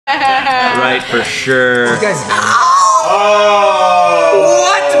Right, for sure. You guys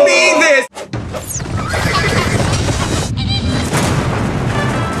What be this?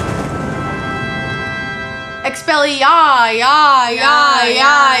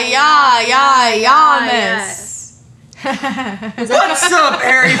 What's up,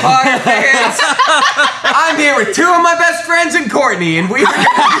 Harry Potter fans? I'm here with two of my best friends and Courtney, and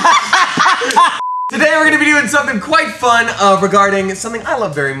today we're going to be doing something quite fun regarding something I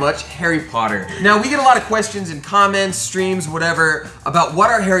love very much, Harry Potter. Now, we get a lot of questions in comments, streams, whatever, about what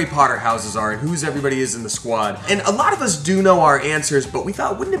our Harry Potter houses are and whose everybody is in the squad. And a lot of us do know our answers, but we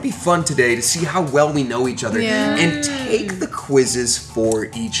thought, wouldn't it be fun today to see how well we know each other and take the quizzes for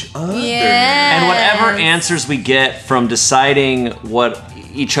each other? And whatever answers we get from deciding what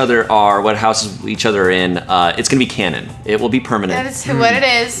each other are, what houses each other are in, it's gonna be canon. It will be permanent. That is what it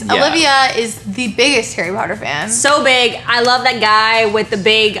is. Yeah. Olivia is the biggest Harry Potter fan. So big. I love that guy with the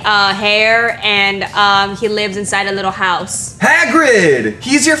big hair, and he lives inside a little house. Hagrid!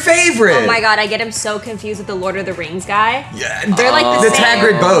 He's your favorite! Oh my god, I get him so confused with the Lord of the Rings guy. Yeah, They're like the It's same.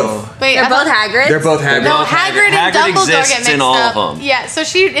 Hagrid both. Wait, They're both Hagrids? They're both Hagrid. No, Hagrid and Hagrid Dumbledore get exists mixed in all up. of them. Yeah, so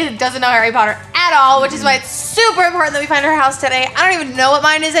she doesn't know Harry Potter at all, which is why it's super important that we find her house today. I don't even know what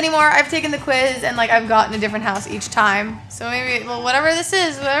mine is anymore. I've taken the quiz and like I've gotten a different house each time. So maybe, well, whatever this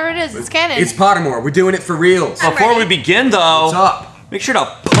is, whatever it is, it's canon. It's Pottermore. We're doing it for reals. Before we begin, though, What's up? make sure to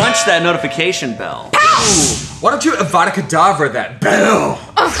punch that notification bell. Why don't you Avada Kedavra that bell?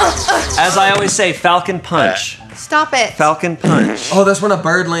 As I always say, Falcon Punch. Stop it. Falcon Punch. Oh, that's when a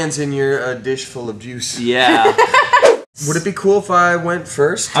bird lands in your dish full of juice. Yeah. Would it be cool if I went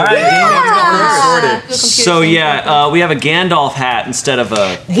first? All right, Yeah. So yeah, we have a Gandalf hat instead of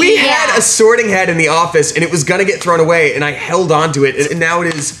a... We had a sorting hat in the office, and it was gonna get thrown away, and I held on to it, and now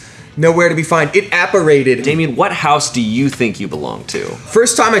it is nowhere to be found. It apparated. Damien, what house do you think you belong to?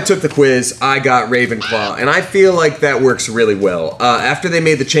 First time I took the quiz, I got Ravenclaw, and I feel like that works really well. After they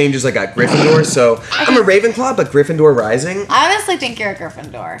made the changes, I got Gryffindor, so I'm a Ravenclaw, but Gryffindor Rising. I honestly think you're a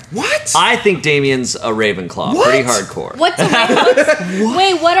Gryffindor. What? I think Damien's a Ravenclaw. What? Pretty hardcore. What's a Ravenclaw?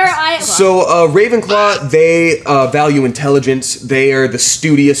 Wait, what are I? So Ravenclaw, they value intelligence. They are the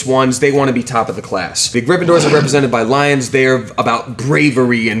studious ones. They want to be top of the class. The Gryffindors are represented by lions. They are about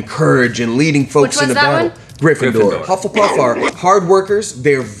bravery and courage and leading folks Which into one's that battle. one? Gryffindor. Hufflepuff are hard workers.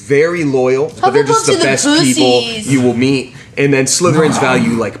 They're very loyal, but they're just the Hufflepuffs are the best people pussies. you will meet. And then Slytherins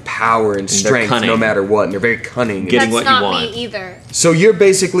value like power and strength cunning. no matter what, and they're very cunning. Getting That's what you not want. me either. So you're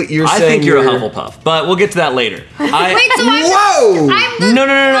basically I saying think you're a Hufflepuff, but we'll get to that later. Wait, so Whoa! I'm the No.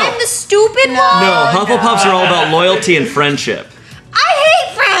 I'm the stupid one. No, Hufflepuffs are all about loyalty and friendship. I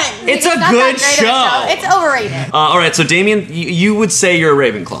hate friends. It's a not good that great of a show. It's overrated. All right, so Damien, you would say you're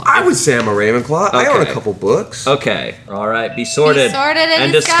a Ravenclaw. I would say I'm a Ravenclaw. I own a Okay. couple books. Okay. All right, be sorted. Be sorted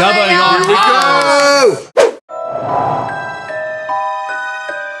and discover discover your your house. Go!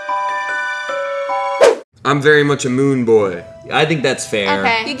 I'm very much a moon boy. I think that's fair.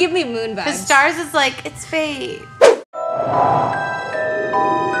 Okay. You give me moon vibes. The stars is like, it's fate.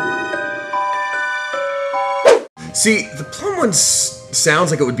 See, the plum one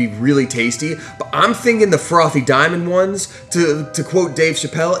sounds like it would be really tasty, but I'm thinking the frothy diamond ones, to quote Dave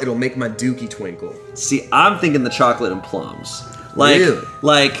Chappelle, it'll make my dookie twinkle. See, I'm thinking the chocolate and plums. Like,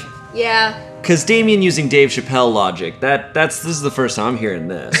 Really? Yeah. Because Damien using Dave Chappelle logic, this is the first time I'm hearing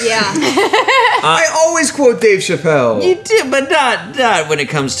this. Yeah. I always quote Dave Chappelle. You do, but not when it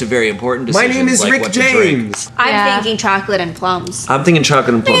comes to very important My decisions. name is like Rick what to drink. James. I'm thinking chocolate and plums. I'm thinking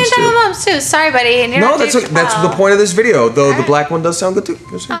chocolate and plums You're too. talking about moms too. Sorry, buddy. And you're No, not that's Dave that's Chappelle. the point of this video, though the black one does sound good too.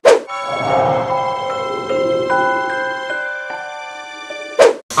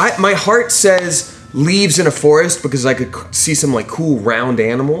 My heart says leaves in a forest because I could see some like cool round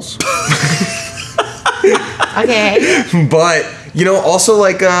animals. Okay. But you know, also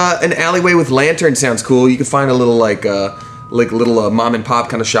like an alleyway with lanterns sounds cool. You could find a little like little mom and pop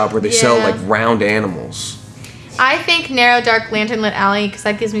kind of shop where they sell Yeah. like round animals. I think narrow, dark, lantern lit alley because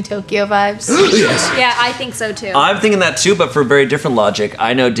that gives me Tokyo vibes. Yes. Yeah, I think so too. I'm thinking that too, but for very different logic.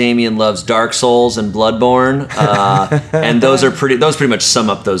 I know Damien loves Dark Souls and Bloodborne, and those pretty much sum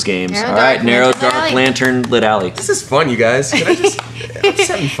up those games. Narrow, All right, dark, narrow, lantern lit dark, alley. lantern, lit alley. This is fun, you guys. Can I just? I'm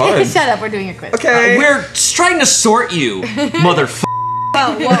just having fun. Shut up. We're doing a quiz. Okay. We're trying to sort you, motherfucker.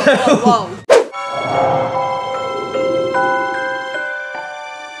 Whoa.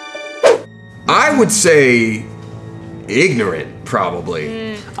 I would say ignorant,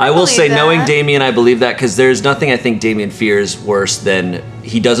 probably. I will believe say, knowing that. Damien, I believe that because there's nothing I think Damien fears worse than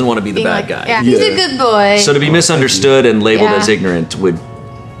he doesn't want to be the Being bad like, guy. Yeah, he's a good boy. So to be misunderstood and labeled Yeah. as ignorant would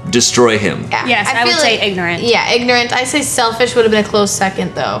destroy him. Yeah. Yes, I would feel say ignorant. Yeah, ignorant. I say selfish would have been a close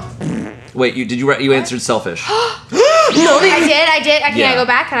second though. Wait, you answered selfish. No, I did. Can Yeah. I go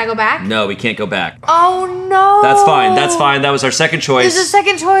back? Can I go back? No, we can't go back. Oh no. That's fine. That was our second choice. There's a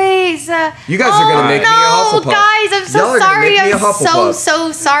second choice. You guys are gonna make me a Hufflepuff. Guys, I'm so Y'all are gonna sorry. make me a I'm Hufflepuff.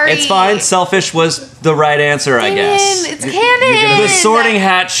 so sorry. It's fine. Selfish was the right answer, I guess. It's canon. The Sorting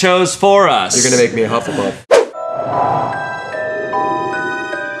Hat chose for us. You're gonna make me a Hufflepuff.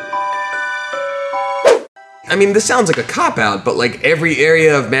 I mean, this sounds like a cop-out, but like every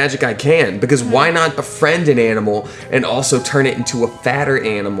area of magic I can, because why not befriend an animal and also turn it into a fatter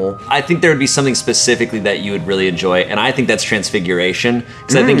animal? I think there would be something specifically that you would really enjoy, and I think that's transfiguration,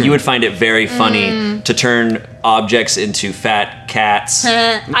 because I think you would find it very funny to turn objects into fat cats.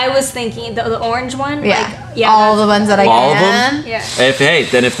 I was thinking the orange one. Yeah. Like, yeah. All the ones that I All of can. them? Yeah. If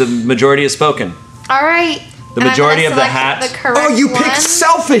the majority has spoken. All right. The And I'm majority gonna of the select hat. The correct Oh, you one. picked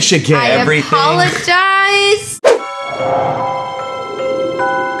selfish again! I everything. apologize.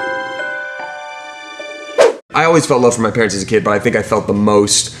 I always felt love from my parents as a kid, but I think I felt the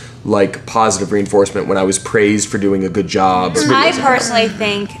most like positive reinforcement when I was praised for doing a good job. I personally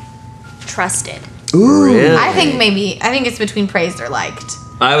think trusted. Ooh. Really? I think it's between praised or liked.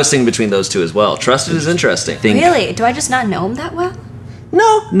 I was thinking between those two as well. Trusted is interesting. Really? Do I just not know him that well?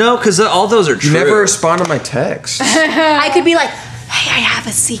 No, because all those are true. You never respond to my text. I could be like, hey, I have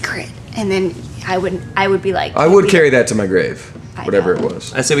a secret, and then I would be like, I would carry that to my grave, I whatever know. it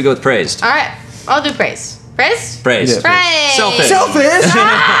was. I say we go with praised. All right. I'll do praise. Praise? Praised. Yeah. Praise. Selfish. Selfish!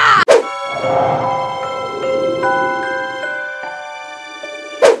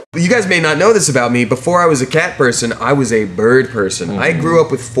 You guys may not know this about me. Before I was a cat person, I was a bird person. I grew up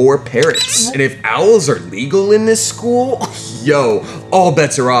with 4 parrots. And if owls are legal in this school, yo, all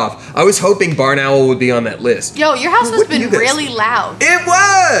bets are off. I was hoping barn owl would be on that list. Yo, your house must What do have you been guys- really loud. It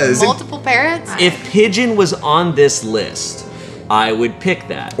was! Multiple parrots? If pigeon was on this list, I would pick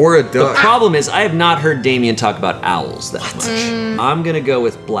that. Or a The duck. problem is I have not heard Damien talk about owls that much. I'm gonna go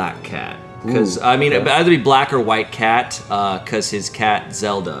with black cat. Because, I mean, it'd either be black or white cat, because his cat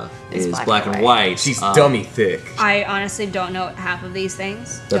Zelda is black and white. She's dummy thick. I honestly don't know half of these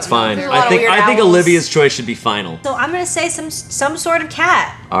things. That's Don't know. fine. There are a lot of weird I think owls. Olivia's choice should be final. So I'm gonna say some sort of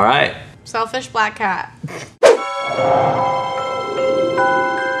cat. All right. Selfish black cat.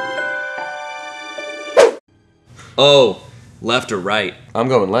 Oh, left or right? I'm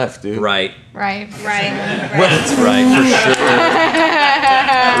going left, dude. Right. Right. Right. That's right for sure.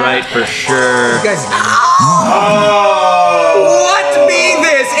 Right for sure. You guys. What be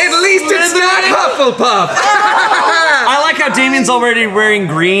this? At least it's not Hufflepuff. I like how Damien's already wearing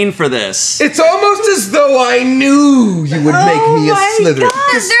green for this. It's almost as though I knew you would make me a Slytherin.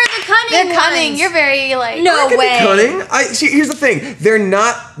 They're the cunning They're cunning. ones. You're very like. No Could be way. cunning. See, here's the thing. They're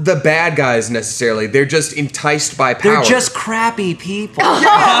not the bad guys necessarily. They're just enticed by power. They're just crappy people.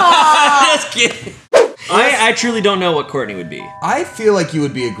 Just kidding. I truly don't know what Courtney would be. I feel like you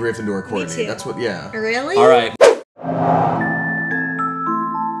would be a Gryffindor, Courtney. too. That's what. Yeah. Really? All right.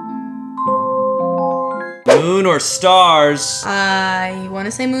 Moon or stars? I want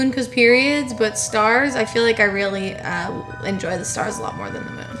to say moon because periods, but stars, I feel like I really enjoy the stars a lot more than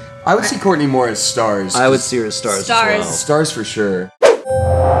the moon. I would see Courtney more as stars. I would see her as stars Stars. as well. Stars for sure.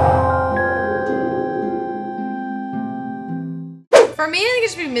 For me, I think it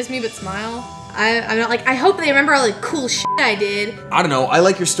should be miss me but smile. I'm not like, I hope they remember all the cool shit I did. I don't know. I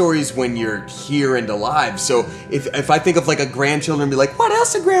like your stories when you're here and alive. So if I think of like a grandchildren, be like, what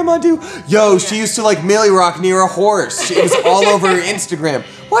else did Grandma do? Yo, she used to like Millie Rock near a horse. It was all over Instagram.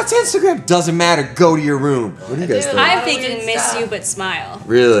 What's Instagram? Doesn't matter. Go to your room. What do you guys think? I'm thinking miss you but smile.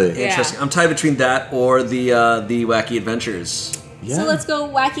 Really? Yeah. Interesting. I'm tied between that or the Wacky Adventures. Yeah. So let's go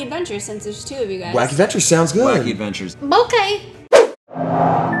Wacky Adventures since there's 2 of you guys. Wacky Adventure sounds good. Wacky Adventures. Okay.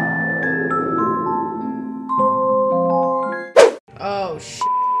 Oh, shit.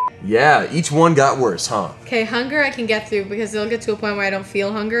 Yeah, each one got worse, huh? Okay, hunger I can get through because it'll get to a point where I don't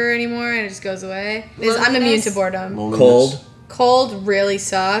feel hunger anymore and it just goes away. I'm immune to boredom. Cold. Cold really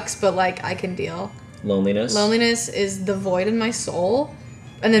sucks, but like I can deal. Loneliness. Loneliness is the void in my soul.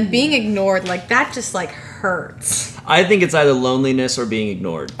 And then being ignored, like that just like hurts. I think it's either loneliness or being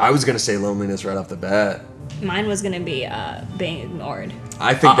ignored. I was gonna say loneliness right off the bat. Mine was gonna be being ignored.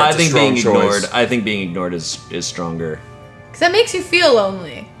 I think that's I think a strong being choice. ignored. I think being ignored is stronger. Because that makes you feel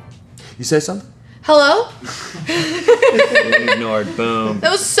lonely. You say something? Hello? Being ignored. Boom. That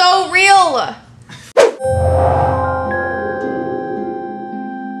was so real.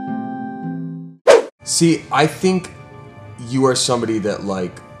 See, I think you are somebody that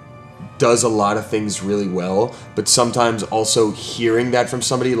like does a lot of things really well, but sometimes also hearing that from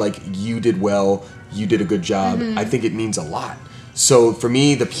somebody like, you did well, you did a good job, I think it means a lot. So for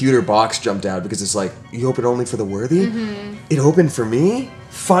me, the pewter box jumped out because it's like, you open only for the worthy? It opened for me?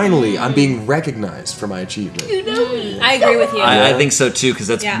 Finally, I'm being recognized for my achievement. I agree with you. I think so too, because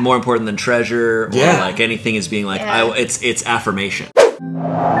that's more important than treasure or Yeah. like anything is being like, it's affirmation.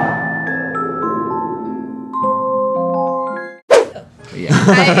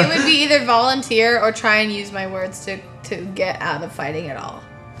 It would be either volunteer or try and use my words to get out of fighting at all.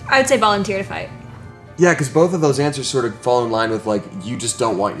 I would say volunteer to fight. Yeah, because both of those answers sort of fall in line with like, you just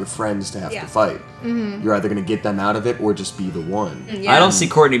don't want your friends to have to fight. You're either going to get them out of it or just be the one. I don't see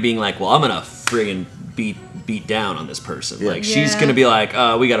Courtney being like, well, I'm gonna friggin' beat down on this person. Yeah. Like she's gonna be like,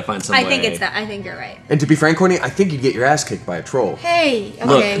 we gotta find some way. I think it's that. I think you're right. And to be frank, Courtney, I think you'd get your ass kicked by a troll. Hey,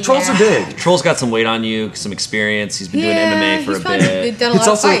 Look, okay, Trolls are big. Troll's got some weight on you, some experience. He's been doing MMA for a probably bit. done a lot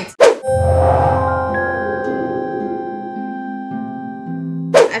also- of fights.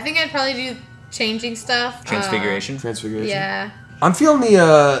 I think I'd probably do changing stuff. Transfiguration. Transfiguration. Yeah. I'm feeling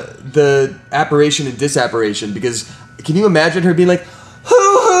the apparition and disapparition because can you imagine her being like, hoo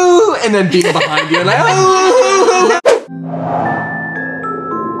hoo, and then being behind you and like, hoo hoo hoo.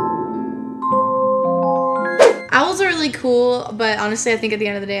 Owls are really cool, but honestly, I think at the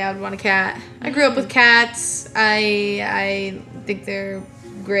end of the day, I would want a cat. I grew up with cats. I think they're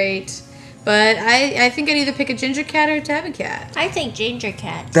great, but I think I'd either pick a ginger cat or a tabby cat. I think ginger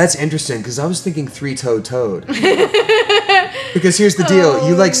cat. That's interesting because I was thinking three-toed toad. Because here's the deal,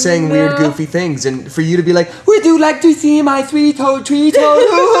 you like saying weird, goofy things, and for you to be like, would you like to see my three-toed, hoo hoo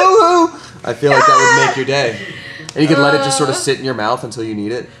hoo? I feel like that would make your day. And you could let it just sort of sit in your mouth until you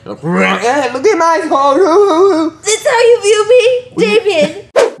need it. Like, yeah, look at my toe, hoo hoo hoo. This how you view me, Damien?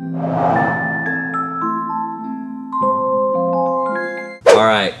 All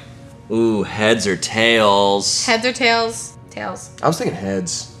right. Ooh, heads or tails? Heads or tails? Tails. I was thinking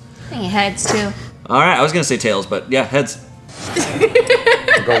heads. I think heads too. All right, I was gonna say tails, but yeah, heads.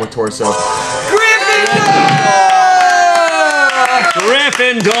 I'm going with torso.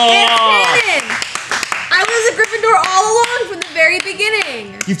 Gryffindor! I was a Gryffindor all along from the very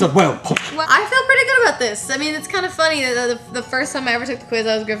beginning. You've done well. Well, I feel pretty good about this. I mean, it's kind of funny that the first time I ever took the quiz,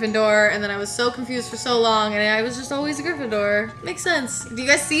 I was Gryffindor, and then I was so confused for so long, and I was just always a Gryffindor. Makes sense. Do you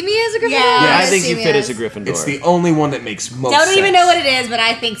guys see me as a Gryffindor? Yeah, I think see you me fit as a Gryffindor. It's the only one that makes most sense. Don't even know what it is, but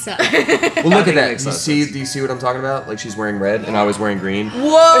I think so. Well, look I at think it that. makes a lot of Do sense. you see what I'm talking about? Like she's wearing red and I was wearing green.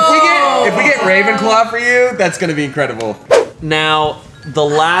 Whoa! If we get Ravenclaw for you, that's gonna be incredible. Now, the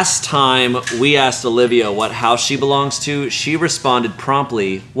last time we asked Olivia what house she belongs to, she responded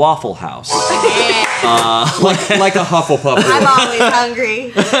promptly, Waffle House. Like a Hufflepuff. I'm always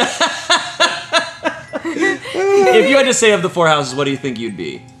hungry. If you had to say of the four houses, what do you think you'd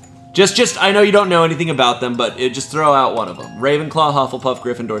be? Just I know you don't know anything about them, but just throw out one of them. Ravenclaw, Hufflepuff,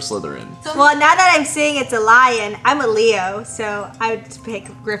 Gryffindor, Slytherin. Well, now that I'm saying it's a lion, I'm a Leo, so I would pick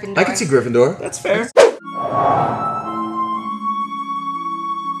Gryffindor. I can see Gryffindor. That's fair.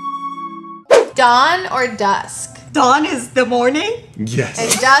 Dawn or dusk? Dawn is the morning. Yes.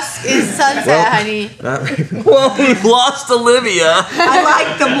 And dusk is sunset, honey. Not Ravenclaw. Well, we've lost Olivia. I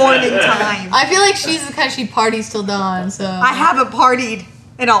like the morning time. I feel like she's the kind she parties till dawn, so. I haven't partied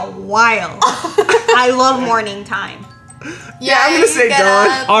in a while. I love morning time. Yeah, I'm gonna you say get dawn.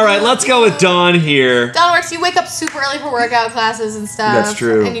 up. All right, let's go with Dawn here. Dawn works. You wake up super early for workout classes and stuff. That's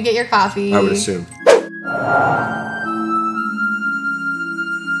true. And you get your coffee. I would assume.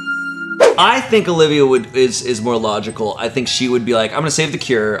 I think Olivia is more logical. I think she would be like, I'm gonna save the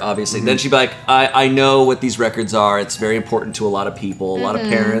cure, obviously. Then she'd be like, I know what these records are. It's very important to a lot of people, a lot of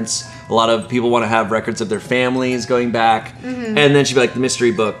parents. A lot of people want to have records of their families going back. And then she'd be like, the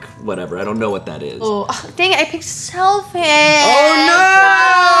mystery book, whatever. I don't know what that is. Oh, dang it! I picked selfish. Oh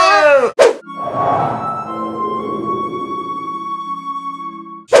no!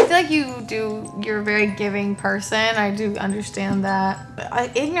 I feel like you're a very giving person. I do understand that.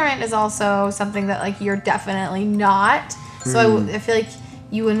 But ignorant is also something that like you're definitely not. So I feel like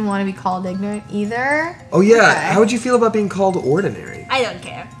you wouldn't want to be called ignorant either. Oh yeah. Okay. How would you feel about being called ordinary? I don't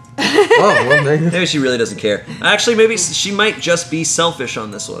care. Oh, well, there you go. Maybe she really doesn't care. Actually, maybe she might just be selfish on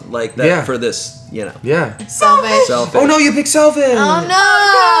this one. Like that Yeah. for this, you know. Yeah. Selfish. Selfish. Oh no, you picked selfish.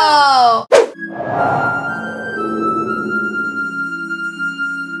 Oh no!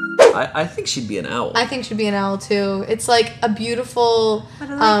 I think she'd be an owl. I think she'd be an owl too. It's like a beautiful. But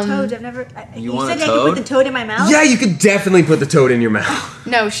I like toads. I've never. You want a said I could put toad? the toad in my mouth? Yeah, you could definitely put the toad in your mouth.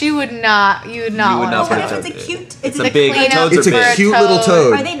 No, she would not. You would not You would want not to. put a What toad. if it's a cute? It's Is a it big. clean up Toads It's are a big. cute little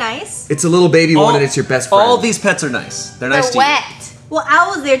toad. Are they nice? It's a little baby one and it's your best friend. All these pets are nice. They're nice They're to wet. Well,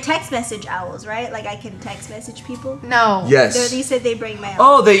 owls, they're text message owls, right? Like I can text message people. No. Yes. You said they bring mail.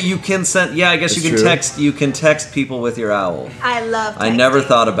 Oh, you can send. Yeah, I guess That's you can true. text. You can text people with your owl. I love texting. I never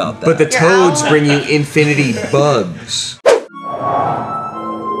thought about that. But the Your toads owl? bring you infinity bugs.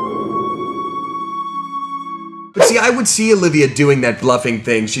 But see, I would see Olivia doing that bluffing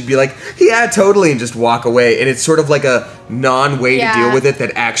thing. She'd be like, yeah, totally, and just walk away. And it's sort of like a non-way Yeah. to deal with it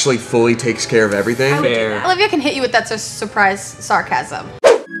that actually fully takes care of everything. Fair. Olivia can hit you with that surprise sarcasm.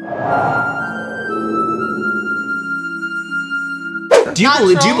 Do you Not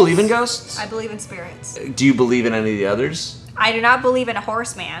believe? Do you trolls? believe in ghosts? I believe in spirits. Do you believe in any of the others? I do not believe in a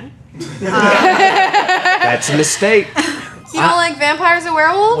horseman. That's a mistake. You don't like vampires or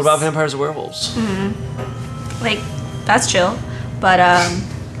werewolves? What about vampires and werewolves? Like, that's chill. But,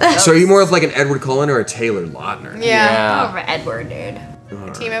 So are you more of like an Edward Cullen or a Taylor Lautner? Yeah. over Edward, dude.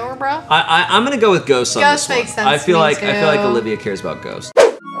 Team Edward, bro. I'm gonna go with ghosts on Ghosts this one. makes sense I feel to me, like I feel like too. Olivia cares about ghosts.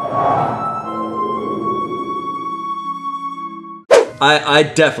 I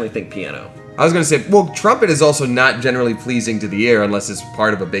definitely think piano. I was gonna say, well, trumpet is also not generally pleasing to the ear unless it's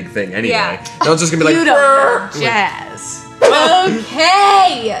part of a big thing anyway. Yeah. No, it's just gonna be like, You don't know jazz.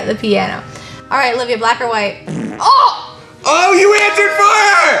 Okay. The piano. All right, Olivia, black or white? Oh! oh, you answered for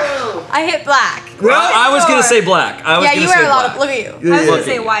her! I hit black. Well, I was gonna say black. I was Yeah, gonna you say wear a lot black. of. Look at you. I was Yeah. gonna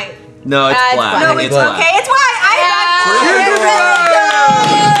say white. No, it's It's black. black. No, It's it's black. okay. It's white. We're in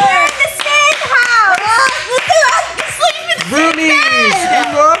the same house. Roomies!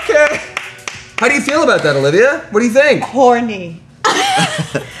 Okay. How do you feel about that, Olivia? What do you think? Horny.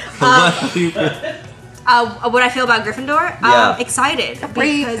 What do you- What I feel about Gryffindor? Yeah. Excited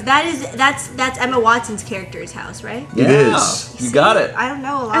Brave. because that's Emma Watson's character's house, right? It Yeah, is. You got it. I don't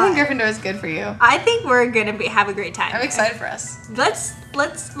know a lot. I think Gryffindor is good for you. I think we're gonna have a great time. I'm excited for us.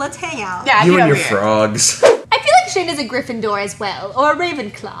 Let's hang out. Yeah, You get and your over here. frogs. I feel like Shayne is a Gryffindor as well, or a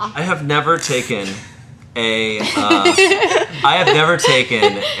Ravenclaw. I have never taken a. I have never taken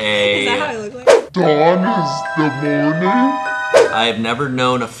Is that how I a. look like? Dawn is the morning. I have never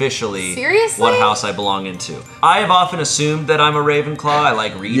known officially Seriously? what house I belong into. I have often assumed that I'm a Ravenclaw. I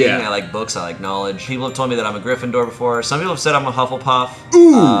like reading. Yeah. I like books. I like knowledge. People have told me that I'm a Gryffindor before. Some people have said I'm a Hufflepuff.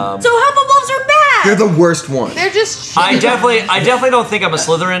 Ooh, So Hufflepuffs are bad. you're the worst one. They're just. I definitely don't think I'm a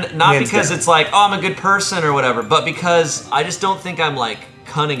Slytherin. Not Hands because down. it's like, oh, I'm a good person or whatever, but because I just don't think I'm like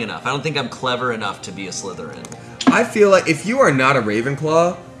cunning enough. I don't think I'm clever enough to be a Slytherin. I feel like if you are not a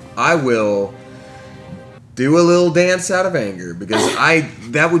Ravenclaw, I will do a little dance out of anger because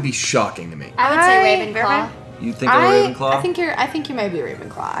that would be shocking to me. I would say Ravenclaw. You think I'm a Ravenclaw? I think you might be a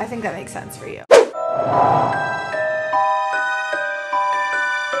Ravenclaw. I think that makes sense for you.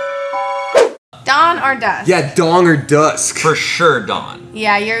 Dawn or dusk? Yeah, dawn or dusk. For sure, Dawn.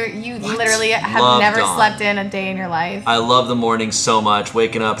 Yeah, you literally have Love never dawn. slept in a day in your life. I love the morning so much.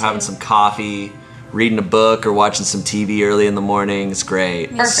 Waking up, having some coffee, reading a book, or watching some TV early in the morning. It's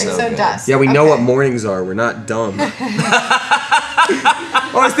great. It's Perfect. So good. dusk. Yeah, we know Okay. what mornings are. We're not dumb.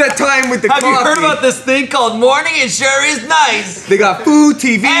 Oh, it's that time with the Have coffee. you heard about this thing called morning? It sure is nice. They got food,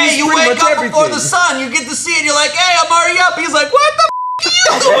 TV, Hey, you pretty wake much up everything. before the sun. You get to see it. You're like, hey, I'm already up. He's like, what the f***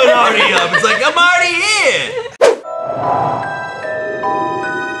 are you doing already up? It's like, I'm already here.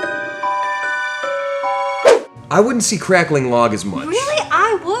 I wouldn't see crackling log as much. Really,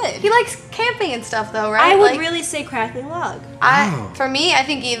 I would. He likes camping and stuff, though, right? I would Like, really say crackling log. For me, I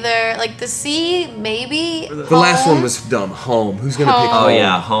think either like the sea, maybe. The last one was dumb. Home. Who's gonna pick Oh, home?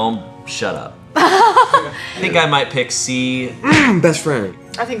 yeah, home. Shut up. I think I might pick C. Best friend.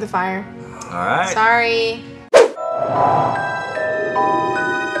 I think the fire. All right. Sorry.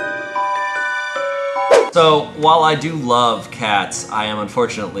 So, while I do love cats, I am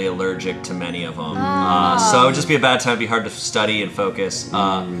unfortunately allergic to many of them. So it would just be a bad time. It'd be hard to study and focus.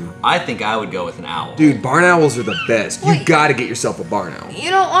 I think I would go with an owl. Dude, barn owls are the best. You Wait. gotta get yourself a barn owl. You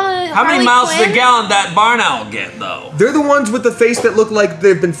don't want to. How many miles to the gallon that barn owl get, though? They're the ones with the face that look like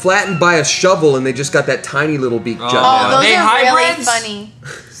they've been flattened by a shovel and they just got that tiny little beak jutting Oh, out. those They are really hybrids? funny.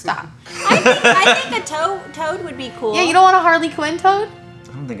 Stop. I think a toad would be cool. Yeah, you don't want a Harley Quinn toad?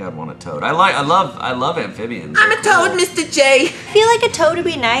 I don't think I'd want a toad. I love amphibians. I'm a toad, Mr. J. I feel like a toad would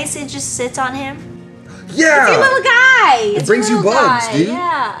be nice. It just sits on him. Yeah! Your little guy. It brings you bugs, dude.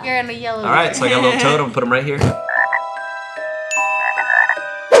 Yeah. You're in a yellow. All right, so I got a little toad. I'm gonna put him right here.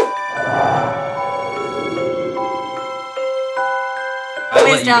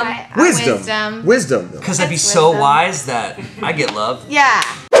 Wisdom. Wisdom, though. Because I'd be That's so wisdom. wise that I get love. Yeah.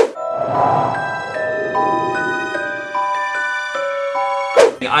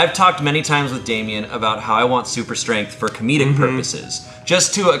 I've talked many times with Damien about how I want super strength for comedic purposes.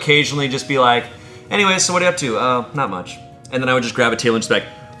 Just to occasionally just be like, anyway, so what are you up to? Not much. and then I would just grab a table and just be like,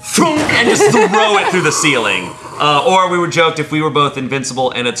 and just throw it through the ceiling. Or we would joke if we were both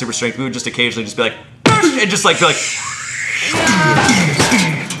invincible and had super strength, we would just occasionally just be like, and just like be like,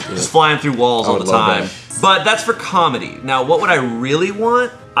 just flying through walls all the time. But that's for comedy. Now, what would I really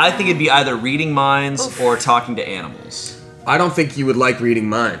want? I think it'd be either reading minds or talking to animals. I don't think you would like reading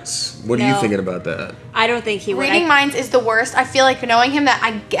minds. What are you thinking about that? I don't think he would. Reading minds is the worst. I feel like knowing him that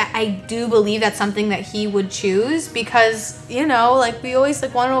I do believe that's something that he would choose because, you know, like we always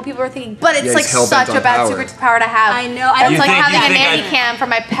like want to know what people are thinking. But it's like such a bad superpower to have. I know. It's like having a nanny cam for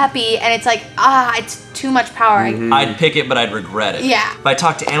my Peppy and it's like, it's too much power. I'd pick it, but I'd regret it. Yeah. If I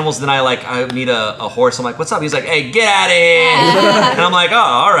talk to animals, then I need a horse. I'm like, what's up? He's like, hey, get at it. And I'm like, oh,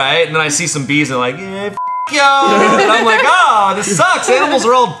 all right. And then I see some bees and I'm like, yeah, yo. And I'm like, oh, this sucks. Animals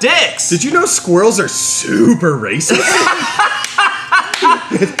are all dicks. Did you know squirrels are super racist?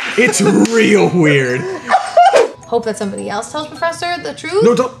 It's real weird. Hope that somebody else tells Professor the truth.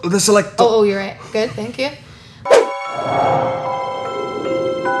 No, don't. This is like. Oh, you're right. Good, thank you.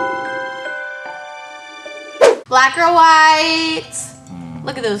 Black or white?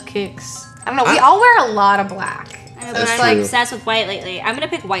 Look at those kicks. I don't know. We all wear a lot of black. I know, but I'm obsessed with white lately. I'm gonna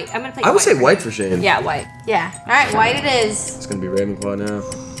pick white. I'm gonna pick. I would white say white for Shayne. Yeah, white. Yeah. All right, white it is. It's gonna be Ravenclaw now.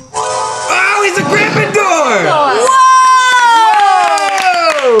 Oh, he's a Gryffindor! Whoa!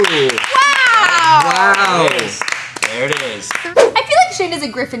 Wow! There it is. I feel like Shayne is a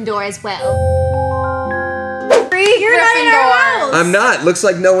Gryffindor as well. You're not in our house. I'm not. Looks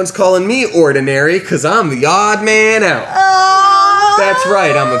like no one's calling me ordinary because I'm the odd man out. That's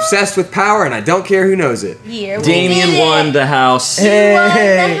right. I'm obsessed with power and I don't care who knows it. Damien won the house. Hey. Won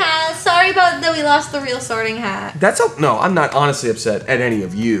the house. Sorry about that we lost the real sorting hat. No, I'm not honestly upset at any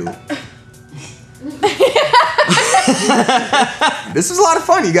of you. This was a lot of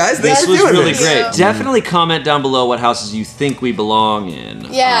fun, you guys. Thanks This for was doing really this. great. Definitely comment down below what houses you think we belong in.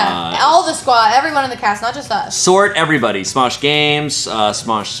 Yeah, all the squad, everyone in the cast, not just us. Sort everybody. Smosh Games,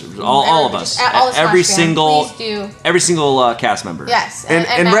 Smosh, all of us. All the Smosh every fans, single, please do. Every single cast member. Yes, And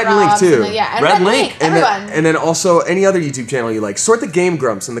Matt Red and Link, Robbs too. And and Red Red and Link, Link. everyone. And then also any other YouTube channel you like. Sort the Game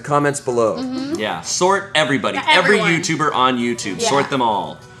Grumps in the comments below. Yeah. Sort everybody. Yeah, Every everyone. YouTuber on YouTube. Yeah. Sort them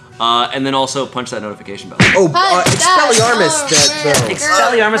all. And then also punch that notification bell. Oh, Expelliarmus, that bell.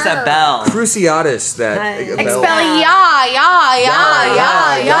 Expelliarmus that bell. Cruciatus, that bell. Stupefy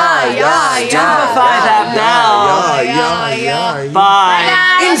that bell. Yeah. Bye.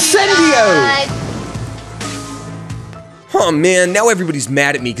 Incendio! Oh man, now everybody's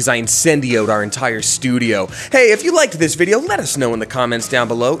mad at me because I incendioed our entire studio. Hey, if you liked this video, let us know in the comments down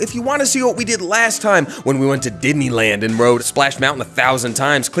below. If you want to see what we did last time when we went to Disneyland and rode Splash Mountain 1,000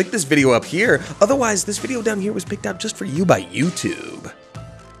 times, click this video up here. Otherwise, this video down here was picked out just for you by YouTube.